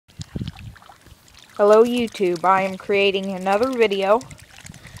Hello YouTube, I am creating another video,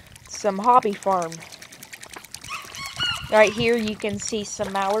 some hobby farm. Right here you can see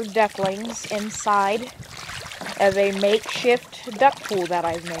some mallard ducklings inside of a makeshift duck pool that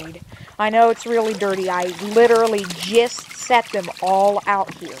I've made. I know it's really dirty, I literally just set them all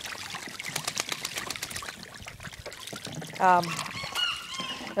out here.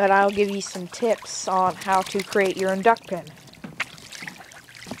 But I'll give you some tips on how to create your own duck pen.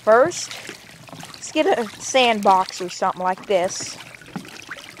 First, let's get a sandbox or something like this.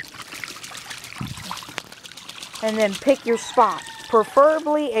 And then pick your spot.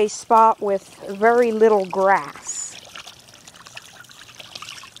 Preferably a spot with very little grass.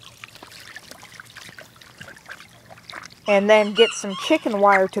 And then get some chicken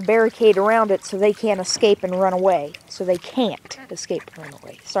wire to barricade around it so they can't escape and run away. So they can't escape and run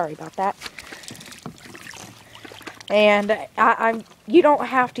away. Sorry about that. And you don't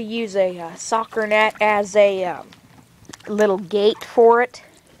have to use a soccer net as a little gate for it.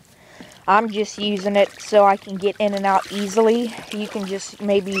 I'm just using it so I can get in and out easily. You can just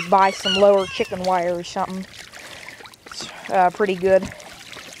maybe buy some lower chicken wire or something. It's pretty good.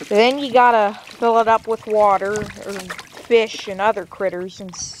 Then you gotta fill it up with water or fish and other critters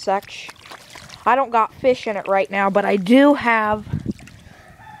and such. I don't got fish in it right now, but I do have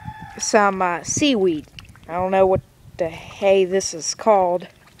some seaweed. I don't know what the hay this is called.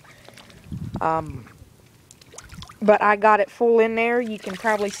 But I got it full in there. You can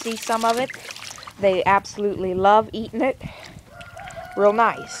probably see some of it. They absolutely love eating it. Real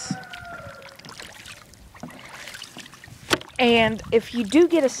nice. And if you do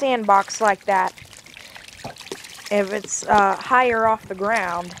get a sandbox like that, if it's higher off the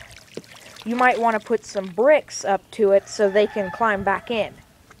ground, you might want to put some bricks up to it so they can climb back in.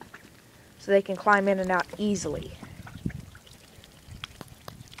 So they can climb in and out easily.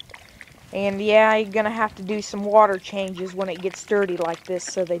 And yeah, you're going to have to do some water changes when it gets dirty like this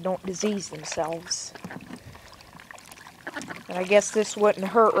so they don't disease themselves. And I guess this wouldn't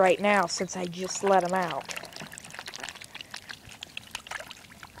hurt right now since I just let them out.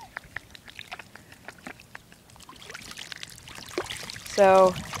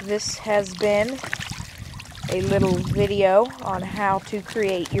 So this has been a little video on how to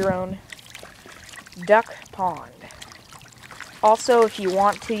create your own duck pond. Also, if you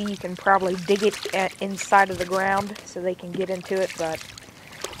want to, you can probably dig it inside of the ground so they can get into it, but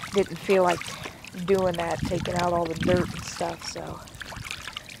didn't feel like doing that, taking out all the dirt and stuff, so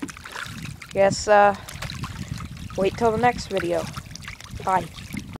guess wait till the next video. Bye.